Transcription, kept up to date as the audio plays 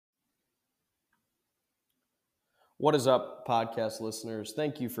What is up, podcast listeners?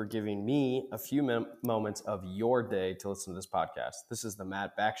 Thank you for giving me a few moments of your day to listen to this podcast. This is the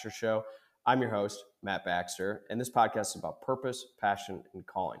Matt Baxter Show. I'm your host, Matt Baxter, and this podcast is about purpose, passion, and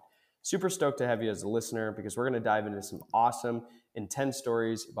calling. Super stoked to have you as a listener because we're going to dive into some awesome, intense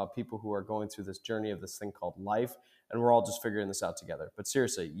stories about people who are going through this journey of this thing called life, and we're all just figuring this out together. But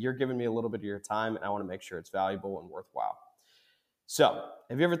seriously, you're giving me a little bit of your time, and I want to make sure it's valuable and worthwhile. So,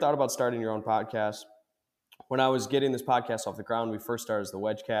 have you ever thought about starting your own podcast? When I was getting this podcast off the ground, we first started as the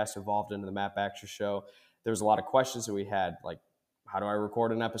Wedgecast, evolved into the Matt Baxter Show. There was a lot of questions that we had, like, how do I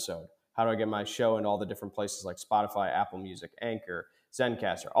record an episode? How do I get my show into all the different places like Spotify, Apple Music, Anchor,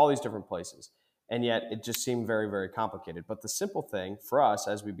 Zencaster, all these different places? And yet it just seemed very, very complicated. But the simple thing for us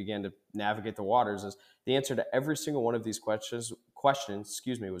as we began to navigate the waters is the answer to every single one of these questions,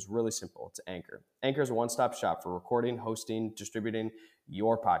 was really simple. It's Anchor. Anchor is a one-stop shop for recording, hosting, distributing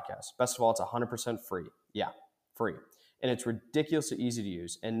your podcast. Best of all, it's 100% free. Yeah, free. And it's ridiculously easy to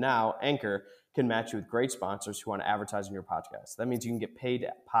use. And now Anchor can match you with great sponsors who want to advertise on your podcast. That means you can get paid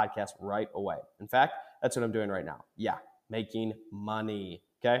at podcast right away. In fact, that's what I'm doing right now. Yeah, making money.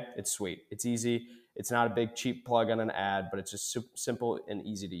 Okay, it's sweet. It's easy. It's not a big cheap plug on an ad, but it's just simple and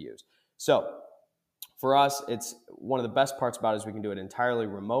easy to use. So for us, it's one of the best parts about it is we can do it entirely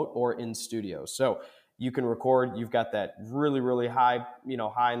remote or in studio. So you can record. You've got that really, really high,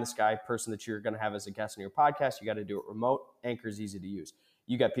 high in the sky person that you're going to have as a guest on your podcast. You got to do it remote. Anchor is easy to use.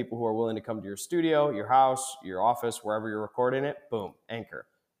 You got people who are willing to come to your studio, your house, your office, wherever you're recording it. Boom, Anchor.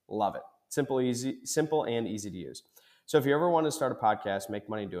 Love it. Simple and easy to use. So if you ever want to start a podcast, make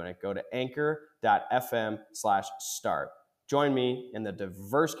money doing it, go to anchor.fm/start. Join me in the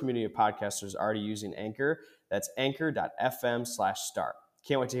diverse community of podcasters already using Anchor. That's anchor.fm/start.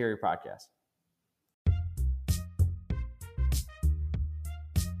 Can't wait to hear your podcast.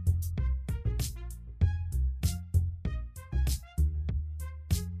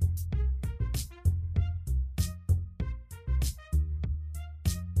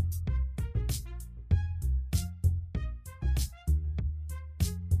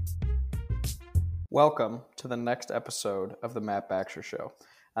 Welcome to the next episode of the Matt Baxter Show.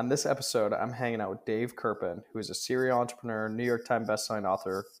 On this episode, I'm hanging out with Dave Kerpen, who is a serial entrepreneur, New York Times bestselling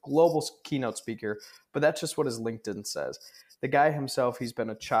author, global keynote speaker, but that's just what his LinkedIn says. The guy himself, he's been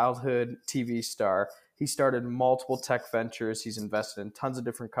a childhood TV star. He started multiple tech ventures. He's invested in tons of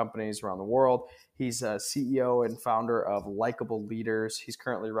different companies around the world. He's a CEO and founder of Likeable Leaders. He's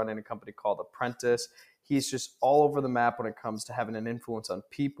currently running a company called Apprentice. He's just all over the map when it comes to having an influence on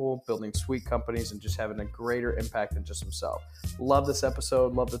people, building sweet companies, and just having a greater impact than just himself. Love this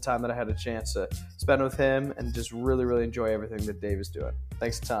episode. Love the time that I had a chance to spend with him and just really, really enjoy everything that Dave is doing.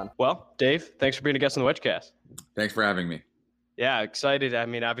 Thanks a ton. Well, Dave, thanks for being a guest on the Wedgecast. Thanks for having me. Yeah, excited. I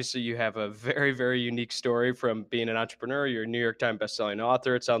mean, obviously you have a very, very unique story from being an entrepreneur. You're a New York Times bestselling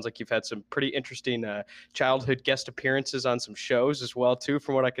author. It sounds like you've had some pretty interesting childhood guest appearances on some shows as well, too,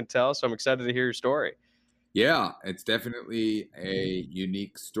 from what I can tell. So I'm excited to hear your story. Yeah, it's definitely a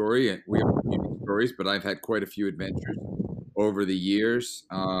unique story. We all have unique stories, but I've had quite a few adventures over the years.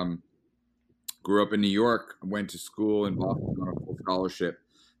 Grew up in New York, went to school in Boston on a full scholarship.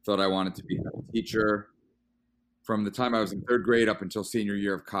 Thought I wanted to be a teacher. From the time I was in third grade up until senior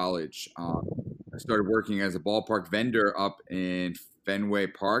year of college, I started working as a ballpark vendor up in Fenway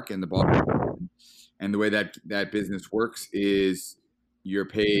Park in the ballpark. And the way that business works is you're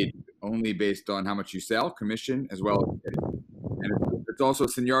paid only based on how much you sell, commission, as well. And it's also a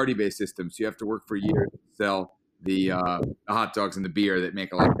seniority-based system, so you have to work for years to sell the hot dogs and the beer that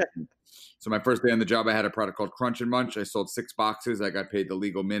make a lot of money. So my first day on the job, I had a product called Crunch and Munch. I sold 6 boxes. I got paid the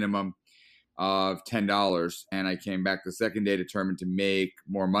legal minimum of $10, and I came back the second day determined to make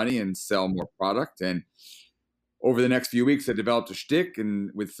more money and sell more product. And over the next few weeks, I developed a shtick and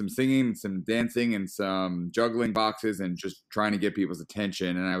with some singing, some dancing, and some juggling boxes, and just trying to get people's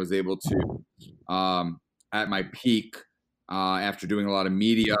attention. And I was able to, at my peak, after doing a lot of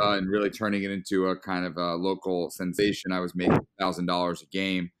media and really turning it into a kind of a local sensation, I was making $1,000 a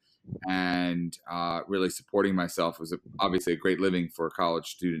game, and really supporting myself. It was obviously a great living for a college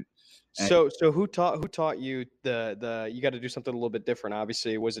student. So who taught you the you got to do something a little bit different?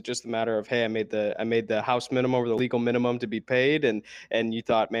 Obviously, was it just a matter of, hey, I made the house minimum or the legal minimum to be paid, and you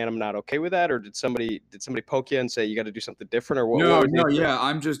thought, man, I'm not okay with that, or did somebody poke you and say you got to do something different, or what? No, yeah,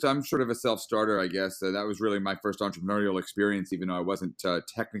 I'm sort of a self-starter, I guess. That was really my first entrepreneurial experience, even though I wasn't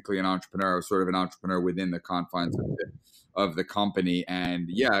technically an entrepreneur. I was sort of an entrepreneur within the confines of the company, and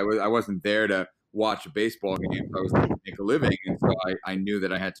yeah, I wasn't there to watch a baseball game. I was going to make a living, and so I knew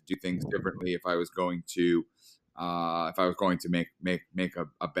that I had to do things differently if I was going to make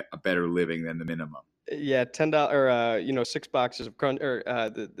a better living than the minimum. Yeah, $10 or six boxes of crunch or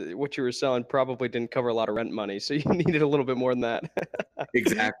what you were selling probably didn't cover a lot of rent money, so you needed a little bit more than that.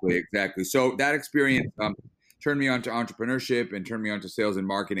 Exactly. So that experience turned me on to entrepreneurship and turned me on to sales and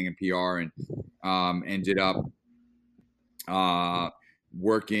marketing and PR, and ended up uh,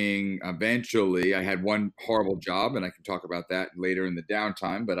 working. Eventually, I had one horrible job, and I can talk about that later in the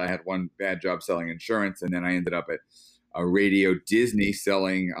downtime. But I had one bad job selling insurance, and then I ended up at a Radio Disney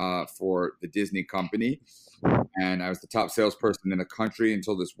selling for the Disney company. And I was the top salesperson in the country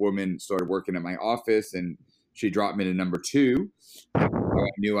until this woman started working at my office, and she dropped me to number two. So I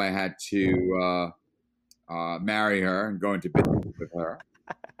knew I had to marry her and go into business with her.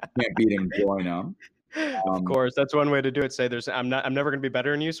 Can't beat them, join them. Of course, that's one way to do it. Say, I'm never going to be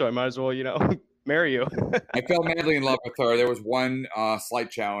better than you, so I might as well, marry you. I fell madly in love with her. There was one slight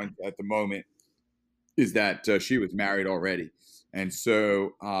challenge at the moment, is that she was married already, and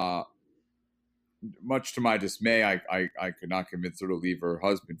so much to my dismay, I could not convince her to leave her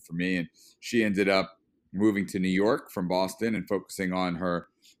husband for me, and she ended up moving to New York from Boston and focusing on her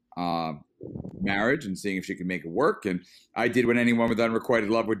marriage and seeing if she could make it work. And I did what anyone with unrequited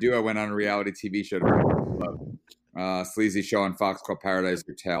love would do. I went on a reality TV show, sleazy show on Fox called Paradise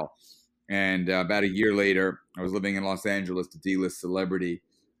Hotel. And about a year later, I was living in Los Angeles, a D-list celebrity,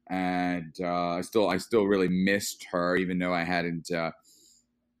 and I still really missed her, even though I hadn't, I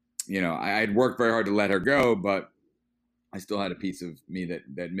had worked very hard to let her go, but I still had a piece of me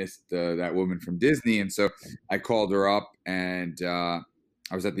that missed that woman from Disney. And so I called her up, and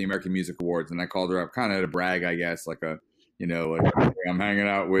I was at the American Music Awards, and I called her up kind of to brag, I guess, like I'm hanging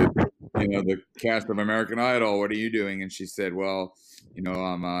out with, the cast of American Idol. What are you doing? And she said, well,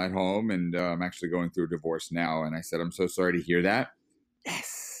 I'm at home, and I'm actually going through a divorce now. And I said, I'm so sorry to hear that.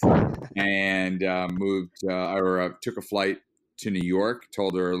 Yes. And took a flight to New York,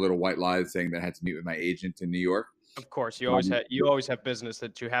 told her a little white lie saying that I had to meet with my agent in New York. Of course, you always have business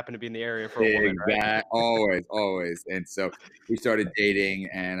that you happen to be in the area for a woman, right? Always. And so we started dating,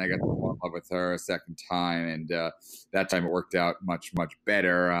 and I got to fall in love with her a second time, and that time it worked out much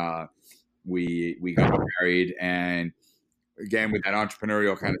better. We got married, and again with that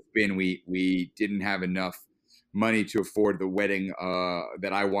entrepreneurial kind of spin, we didn't have enough money to afford the wedding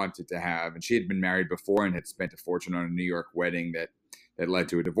that I wanted to have, and she had been married before and had spent a fortune on a New York wedding that led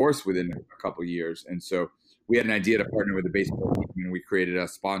to a divorce within a couple of years. And so we had an idea to partner with a baseball team, and we created a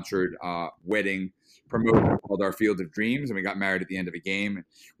sponsored wedding promotion called Our Field of Dreams. And we got married at the end of a game and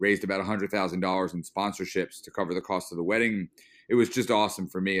raised about $100,000 in sponsorships to cover the cost of the wedding. It was just awesome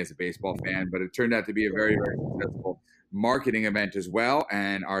for me as a baseball fan, but it turned out to be a very, very successful marketing event as well.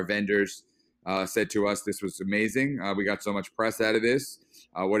 And our vendors said to us, this was amazing. We got so much press out of this.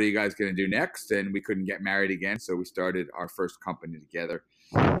 What are you guys going to do next? And we couldn't get married again, so we started our first company together.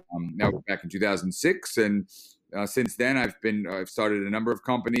 Now we're back in 2006, and since then I've started a number of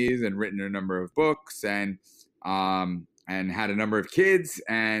companies and written a number of books, and had a number of kids,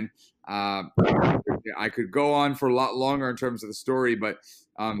 and I could go on for a lot longer in terms of the story, but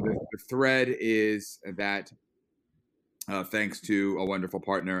the thread is that thanks to a wonderful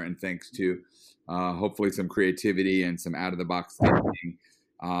partner, and thanks to hopefully some creativity and some out of the box thinking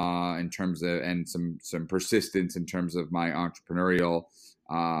in terms of, and some persistence in terms of my entrepreneurial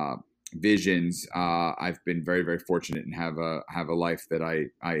visions, I've been very, very fortunate and have a life that I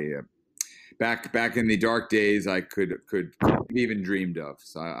back in the dark days I could even dreamed of.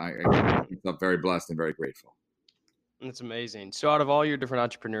 So I felt very blessed and very grateful. That's amazing. So out of all your different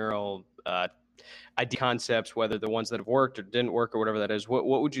entrepreneurial idea concepts, whether the ones that have worked or didn't work or whatever that is, what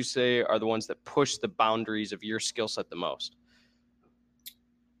would you say are the ones that push the boundaries of your skill set the most?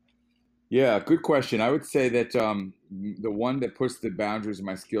 Yeah, good question. I would say that the one that puts the boundaries of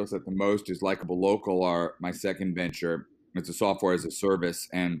my skill set the most is Likeable Local, my second venture. It's a software as a service,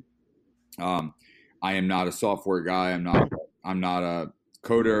 and I am not a software guy. I'm not a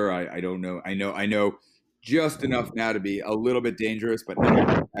coder. I don't know. I know just enough now to be a little bit dangerous, but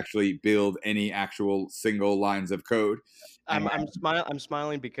not actually build any actual single lines of code. I'm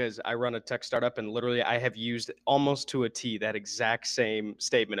smiling because I run a tech startup, and literally I have used almost to a T that exact same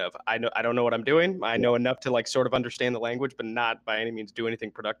statement of I don't know what I'm doing. I know enough to like sort of understand the language, but not by any means do anything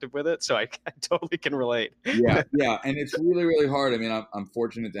productive with it. So I totally can relate. Yeah, and it's really, really hard. I mean, I'm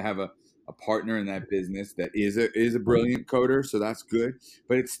fortunate to have a partner in that business that is a brilliant coder, so that's good.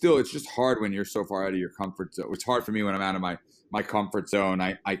 But it's just hard when you're so far out of your comfort zone. It's hard for me when I'm out of my comfort zone.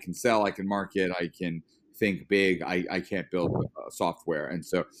 I can sell, I can market, I can think big. I can't build software, and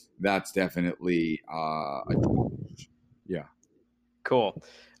so that's definitely a challenge. Yeah. Cool.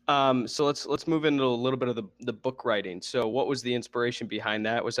 So let's move into a little bit of the book writing. So what was the inspiration behind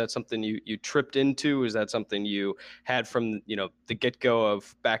that? Was that something you tripped into? Was that something you had from, the get-go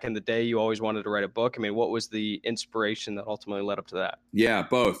of back in the day, you always wanted to write a book? I mean, what was the inspiration that ultimately led up to that? Yeah,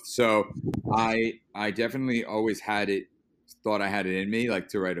 both. So I definitely always thought I had it in me, like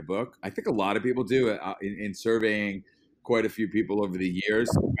to write a book. I think a lot of people do in surveying quite a few people over the years.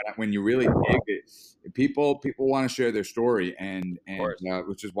 When you really dig it, people want to share their story, and Of course.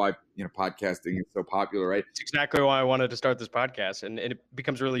 which is why podcasting is so popular, right? It's exactly why I wanted to start this podcast, and it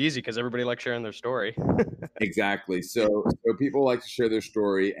becomes really easy because everybody likes sharing their story. Exactly. So people like to share their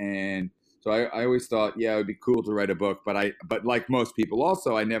story, and so I always thought, yeah, it would be cool to write a book, but like most people,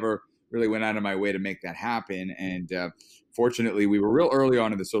 also I never really went out of my way to make that happen. And fortunately, we were real early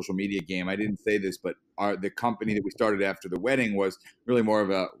on in the social media game. I didn't say this, but the company that we started after the wedding was really more of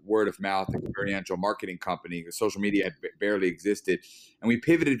a word of mouth experiential marketing company. The social media had barely existed, and we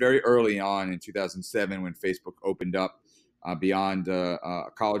pivoted very early on in 2007 when Facebook opened up beyond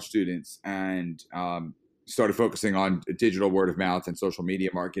college students, and started focusing on digital word of mouth and social media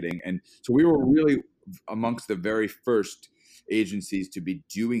marketing. And so we were really amongst the very first agencies to be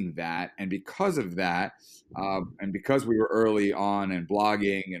doing that. And because of that, and because we were early on and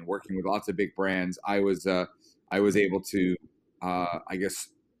blogging and working with lots of big brands, I was able to, I guess,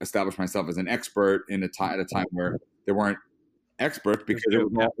 establish myself as an expert at a time where there weren't experts, because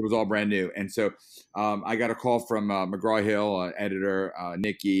it was all brand new. And so I got a call from McGraw-Hill editor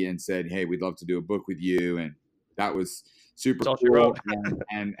Nikki, and said, "Hey, we'd love to do a book with you." And that was super cool.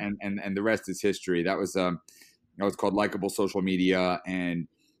 And the rest is history. That was called Likeable Social Media, and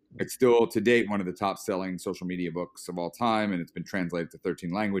it's still to date one of the top selling social media books of all time, and it's been translated to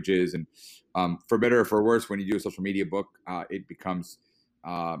 13 languages. And for better or for worse, when you do a social media book, it becomes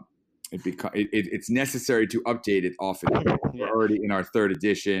it's necessary to update it often. We're already in our third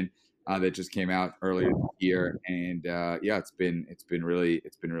edition that just came out earlier this year, and it's been really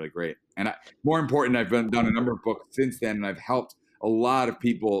great. And more important, I've done a number of books since then, and I've helped a lot of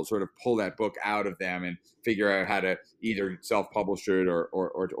people sort of pull that book out of them and figure out how to either self-publish it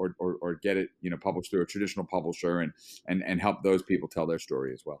or get it published through a traditional publisher, and help those people tell their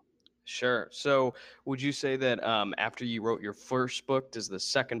story as well. Sure. So would you say that after you wrote your first book, does the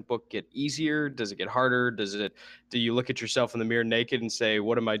second book get easier? Does it get harder? Do you look at yourself in the mirror naked and say,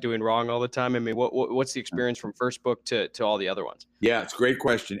 what am I doing wrong all the time? I mean, what's the experience from first book to all the other ones? Yeah, it's a great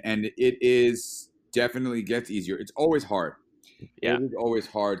question. And it is definitely gets easier. It's always hard. Yeah. It is always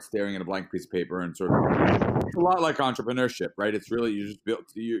hard staring at a blank piece of paper and sort of, it's a lot like entrepreneurship, right? It's really, you just built,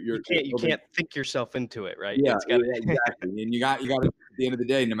 You can't think yourself into it, right? Yeah, Yeah, exactly. And you got to, at the end of the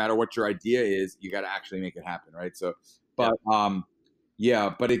day, no matter what your idea is, you got to actually make it happen, right? So, but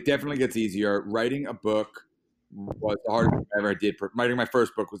but it definitely gets easier. Writing a book was the hardest thing I ever did. Writing my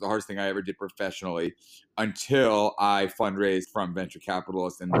first book was the hardest thing I ever did professionally, until I fundraised from venture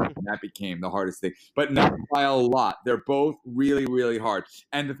capitalists, and that became the hardest thing. But not by a lot. They're both really, really hard.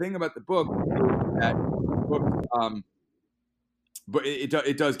 And the thing about the book is that but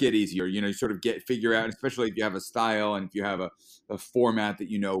it does get easier. You sort of figure out, especially if you have a style and if you have a format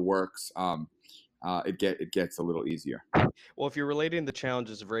that works. It gets a little easier. Well, if you're relating the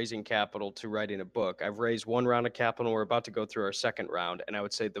challenges of raising capital to writing a book, I've raised one round of capital. We're about to go through our second round. And I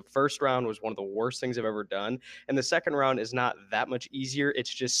would say the first round was one of the worst things I've ever done. And the second round is not that much easier.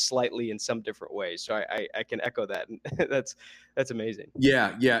 It's just slightly in some different ways. So I can echo that. And that's amazing.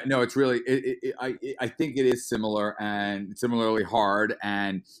 Yeah. No, it's really, I think it is similar and similarly hard.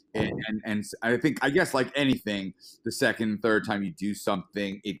 And I guess like anything, the second and third time you do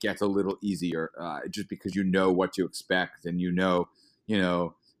something, it gets a little easier, just because you know what to expect, and in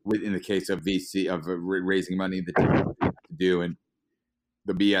the case of VC, of raising money, the things you have to do and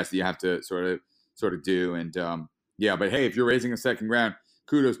the BS that you have to sort of do. And but hey, if you're raising a second round,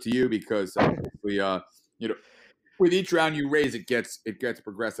 kudos to you, because with each round you raise, it gets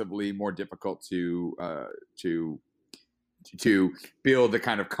progressively more difficult to build the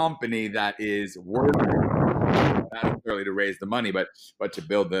kind of company that is worth, not necessarily to raise the money, but to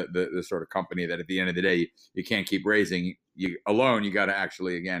build the sort of company that at the end of the day you can't keep raising alone. You got to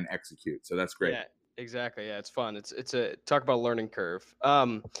actually again execute. So that's great. Yeah, exactly. Yeah, it's fun. It's a talk about learning curve.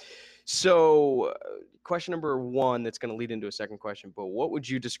 So question number one, that's going to lead into a second question, but what would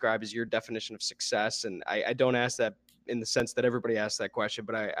you describe as your definition of success? And I don't ask that in the sense that everybody asks that question,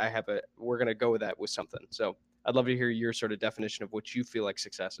 but we're going to go with that with something. So I'd love to hear your sort of definition of what you feel like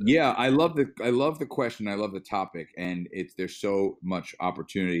success is. Yeah, I love the question. I love the topic, and there's so much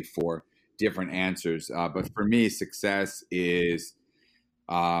opportunity for different answers. But for me, success is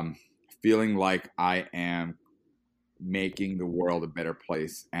feeling like I am making the world a better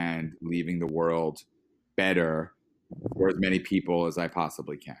place and leaving the world better for as many people as I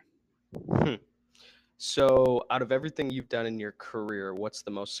possibly can. Hmm. So, out of everything you've done in your career, what's the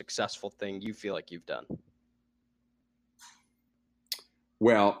most successful thing you feel like you've done?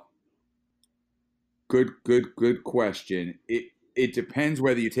 Well, good question. It depends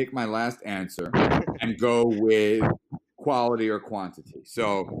whether you take my last answer and go with quality or quantity.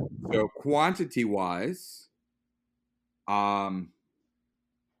 So quantity wise, my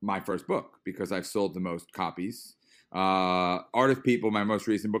first book, because I've sold the most copies. Art of People, my most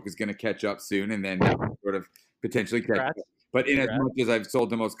recent book, is going to catch up soon, and then sort of potentially catch up. But in as much as I've sold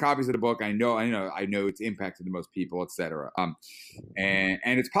the most copies of the book, I know it's impacted the most people, etc. And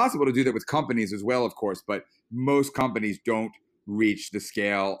it's possible to do that with companies as well, of course. But most companies don't reach the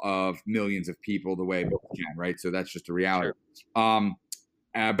scale of millions of people the way books can, right? So that's just a reality. Sure.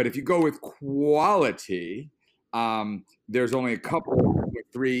 But if you go with quality, there's only a couple,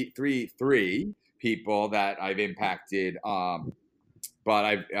 three people that I've impacted. But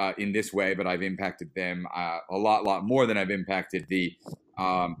I've in this way, but I've impacted them a lot more than I've impacted the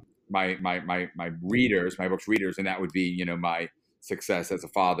my readers, my book's readers, and that would be my success as a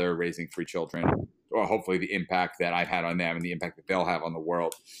father, raising 3 children, or hopefully the impact that I've had on them and the impact that they'll have on the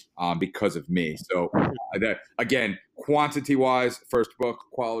world because of me. So again, quantity-wise, first book;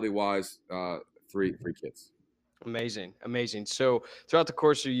 quality-wise, 3 kids. Amazing. So throughout the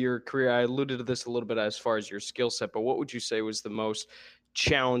course of your career, I alluded to this a little bit as far as your skill set, but what would you say was the most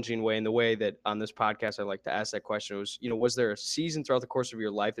challenging way, in the way that on this podcast I like to ask that question was there a season throughout the course of your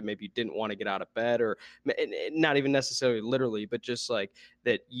life that maybe you didn't want to get out of bed, or not even necessarily literally, but just like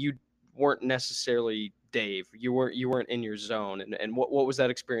that you weren't necessarily Dave, you weren't in your zone, and what was that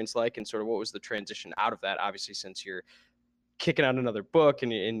experience like, and sort of what was the transition out of that? Obviously, since you're kicking out another book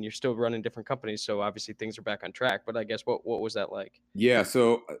and you're still running different companies, so obviously things are back on track, but I guess what was that like? Yeah,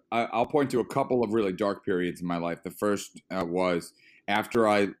 so I'll point to a couple of really dark periods in my life. The first was after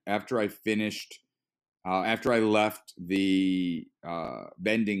I finished after I left the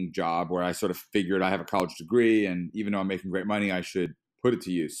vending job, where I sort of figured I have a college degree, and even though I'm making great money, I should put it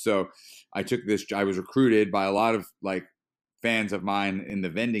to use. So I was recruited by a lot of fans of mine in the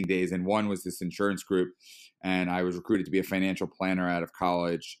vending days, and one was this insurance group, and I was recruited to be a financial planner out of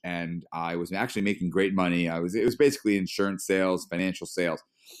college, and I was actually making great money. It was basically insurance sales, financial sales.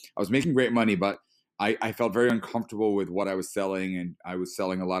 I was making great money, but I felt very uncomfortable with what I was selling, and I was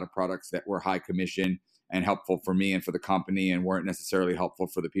selling a lot of products that were high commission and helpful for me and for the company, and weren't necessarily helpful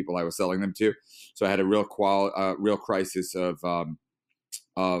for the people I was selling them to. So I had a real crisis of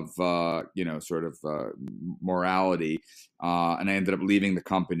morality, and I ended up leaving the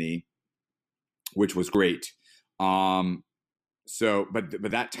company, which was great. But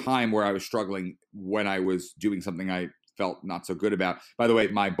that time where I was struggling, when I was doing something I felt not so good about. By the way,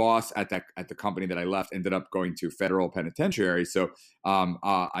 my boss at the company that I left ended up going to federal penitentiary. So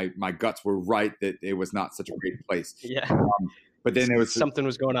my guts were right that it was not such a great place. Yeah. But then there was something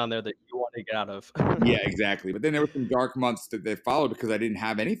was going on there that you wanted to get out of. Yeah, exactly. But then there were some dark months that followed, because I didn't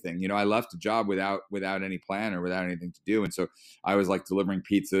have anything. I left a job without any plan or without anything to do, and so I was delivering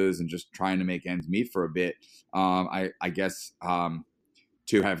pizzas and just trying to make ends meet for a bit. I guess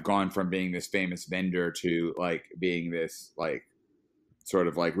to have gone from being this famous vendor to being this sort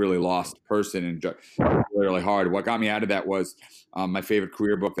of really lost person, and really hard. What got me out of that was my favorite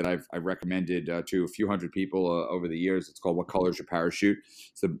career book that I've recommended to a few hundred people over the years. It's called What Color's Your Parachute?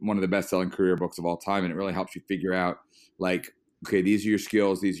 It's one of the best-selling career books of all time, and it really helps you figure out okay, these are your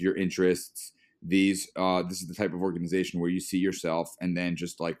skills, these are your interests, this is the type of organization where you see yourself, and then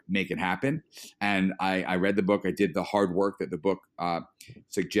just make it happen. And I read the book. I did the hard work that the book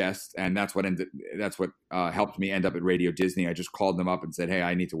suggests, and that's what helped me end up at Radio Disney. I just called them up and said, hey,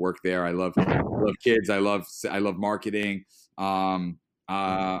 I need to work there. I love kids. I love marketing. I'm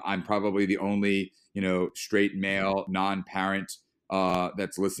probably the only straight male non-parent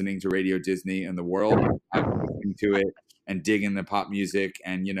that's listening to Radio Disney in the world. I'm listening to it and digging the pop music,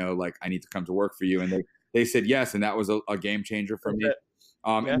 and I need to come to work for you. And they said yes, and that was a game changer for me.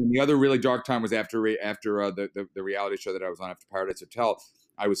 And the other really dark time was after the reality show that I was on, after Paradise Hotel.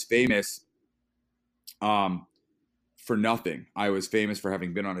 I was famous for nothing. I was famous for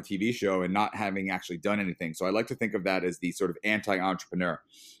having been on a TV show and not having actually done anything. So I like to think of that as the sort of anti-entrepreneur.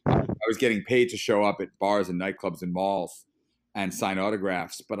 I was getting paid to show up at bars and nightclubs and malls and sign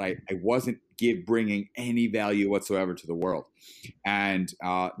autographs, but I wasn't bringing any value whatsoever to the world. And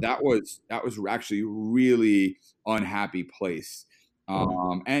that was actually a really unhappy place.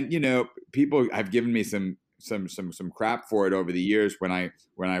 And people have given me some some crap for it over the years when I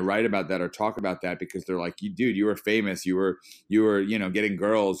write about that or talk about that, because they're like, dude, you were famous, you were getting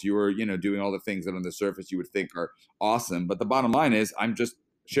girls, you were doing all the things that on the surface you would think are awesome, but the bottom line is I'm just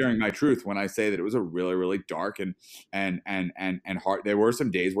sharing my truth when I say that it was a really, really dark and hard. There were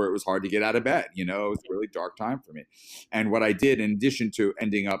some days where it was hard to get out of bed. It was a really dark time for me. And what I did, in addition to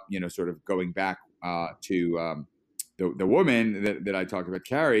ending up, sort of going back to the woman that I talked about,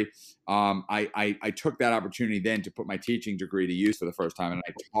 Carrie, I took that opportunity then to put my teaching degree to use for the first time, and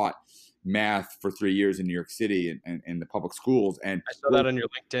I taught math for 3 years in New York City in the public schools. And I saw that on your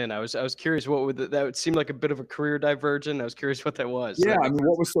LinkedIn. I was curious that would seem like a bit of a career diversion. I was curious what that was. Yeah, I mean,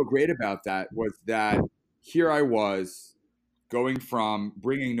 what was so great about that was that here I was going from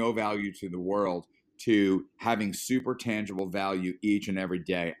bringing no value to the world to having super tangible value each and every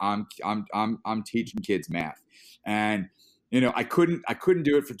day. I'm teaching kids math, and I couldn't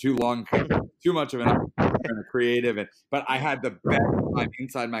do it for too long, too much of an creative, but I had the best time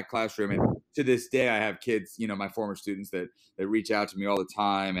inside my classroom, and to this day I have kids, my former students that reach out to me all the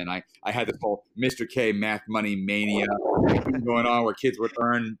time, and I had this whole Mr. K math money mania going on where kids would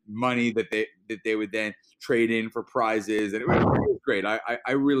earn money that they would then trade in for prizes, and it was great.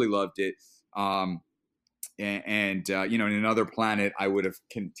 I really loved it. In another planet, I would have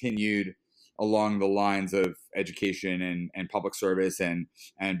continued along the lines of education and public service and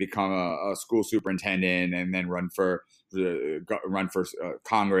become a school superintendent, and then run for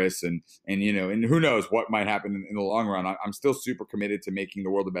Congress, and who knows what might happen in the long run. I'm still super committed to making the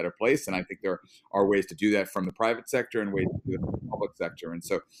world a better place, and I think there are ways to do that from the private sector and ways to do it from the public sector. And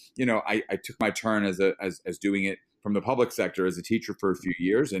so, I took my turn as doing it from the public sector as a teacher for a few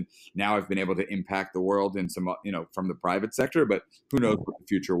years, and now I've been able to impact the world in some from the private sector, but who knows what the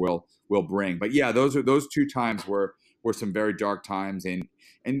future will bring. But yeah, those two times were some very dark times, and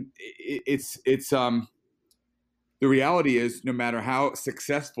it's the reality is, no matter how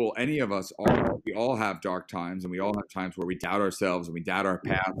successful any of us are, we all have dark times, and we all have times where we doubt ourselves and we doubt our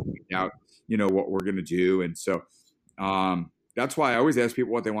path and we doubt what we're going to do. And so that's why I always ask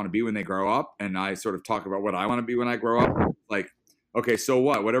people what they want to be when they grow up. And I sort of talk about what I want to be when I grow up. Like, okay, so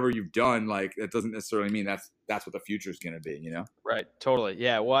what? Whatever you've done, like, that doesn't necessarily mean that's what the future is going to be, Right. Totally.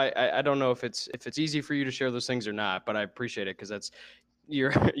 Yeah. Well, I don't know if it's easy for you to share those things or not, but I appreciate it, because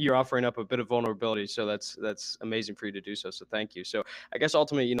you're offering up a bit of vulnerability. So that's amazing for you to do so. So thank you. So I guess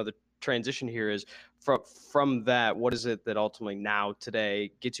ultimately, the transition here is from that, what is it that ultimately now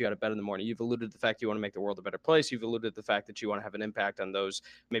today gets you out of bed in the morning? You've alluded to the fact you want to make the world a better place. You've alluded to the fact that you want to have an impact on those,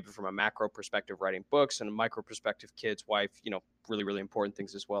 maybe from a macro perspective, writing books, and a micro perspective, kids, wife, really, really important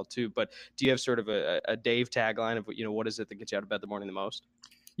things as well too. But do you have sort of a Dave tagline of what is it that gets you out of bed in the morning the most?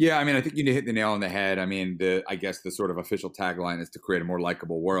 Yeah, I mean, I think you hit the nail on the head. I mean, I guess the sort of official tagline is to create a more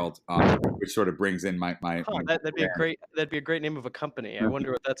likable world, which sort of brings in my that'd be a great name of a company. I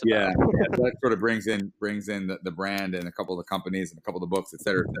wonder what that's about. Yeah, that sort of brings in the brand and a couple of the companies and a couple of the books, et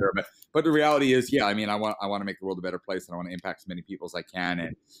cetera, et cetera. But the reality is, yeah, I mean, I want to make the world a better place, and I want to impact as many people as I can.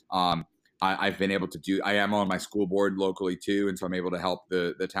 And I've been able to I am on my school board locally too, and so I'm able to help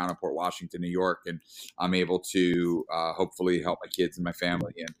the town of Port Washington, New York, and I'm able to hopefully help my kids and my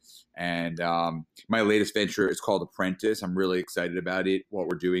family. And my latest venture is called Apprentice. I'm really excited about it. What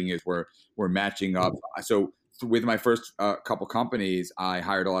we're doing is we're matching up. So with my first couple companies, I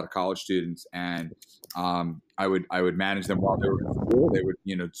hired a lot of college students, and I would manage them while they were in school. They would,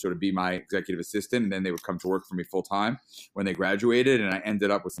 sort of be my executive assistant, and then they would come to work for me full time when they graduated. And I ended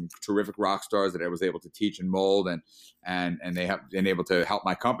up with some terrific rock stars that I was able to teach and mold, and they have been able to help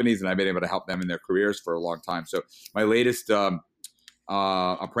my companies, and I've been able to help them in their careers for a long time. So my latest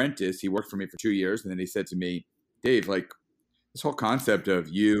apprentice, he worked for me for 2 years, and then he said to me, Dave, like, this whole concept of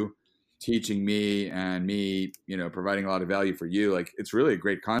you teaching me and me, providing a lot of value for you, like, it's really a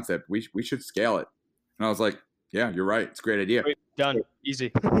great concept. We should scale it. And I was like, yeah, you're right. It's a great idea. Great. Done.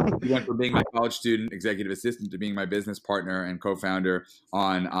 Easy. He went from being my college student executive assistant to being my business partner and co-founder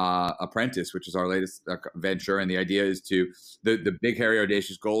on Apprentice, which is our latest venture. And the idea is the big, hairy,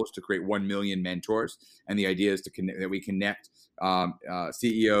 audacious goal is to create 1 million mentors. And the idea is that we connect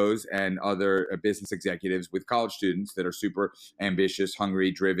CEOs and other business executives with college students that are super ambitious,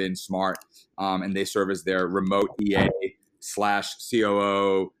 hungry, driven, smart, and they serve as their remote EA/COO,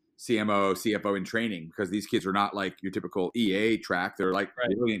 CMO, CFO in training, because these kids are not like your typical EA track. They're like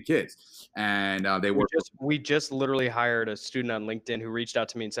brilliant kids, and they work. We just literally hired a student on LinkedIn who reached out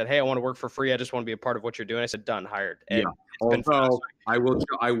to me and said, "Hey, I want to work for free. I just want to be a part of what you're doing." I said, "Done, hired." And although I will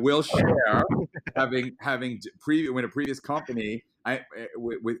share, having when a previous company,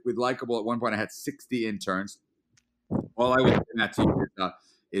 with Likeable, at one point I had 60 interns. All I was doing that to you is,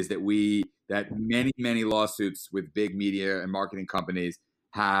 is that many lawsuits with big media and marketing companies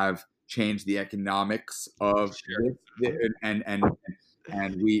have changed the economics of this,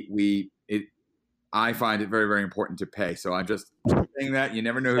 I find it very, very important to pay. So I'm just saying that. You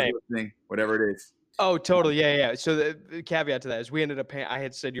never know who's listening, whatever it is. Oh, totally. Yeah. So the caveat to that is we ended up paying. I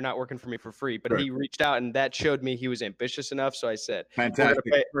had said, you're not working for me for free, but he reached out and that showed me he was ambitious enough. So I said, fantastic.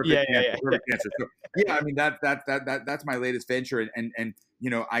 Perfect answer. So, yeah, I mean, that's my latest venture. And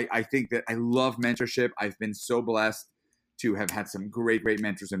I think that I love mentorship. I've been so blessed to have had some great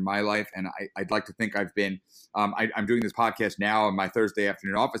mentors in my life. And I'd like to think I've been, I'm doing this podcast now on my Thursday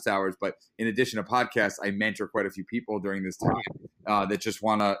afternoon office hours, but in addition to podcasts, I mentor quite a few people during this time that just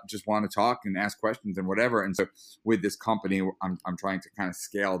want to talk and ask questions and whatever. And so with this company, I'm trying to kind of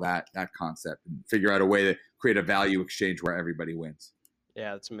scale that concept and figure out a way to create a value exchange where everybody wins.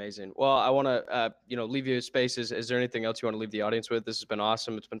 Yeah, that's amazing. Well, I want to, leave you a space. Is there anything else you want to leave the audience with? This has been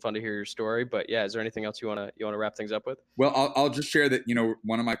awesome. It's been fun to hear your story. But yeah, is there anything else you want to wrap things up with? Well, I'll just share that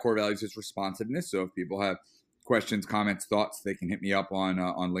one of my core values is responsiveness. So if people have questions, comments, thoughts, they can hit me up on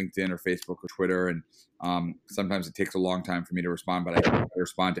LinkedIn or Facebook or Twitter. And sometimes it takes a long time for me to respond, but I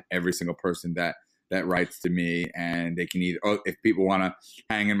respond to every single person that writes to me. And they can if people want to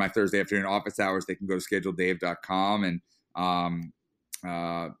hang in my Thursday afternoon office hours, they can go to scheduledave.com and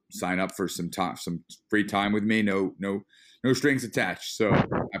sign up for some free time with me. No strings attached. So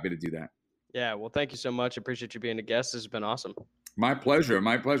happy to do that. Yeah. Well, thank you so much. I appreciate you being a guest. This has been awesome. My pleasure.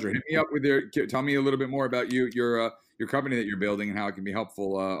 Hit me up with tell me a little bit more about your company that you're building and how it can be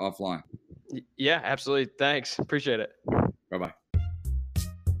helpful offline. Yeah, absolutely. Thanks. Appreciate it.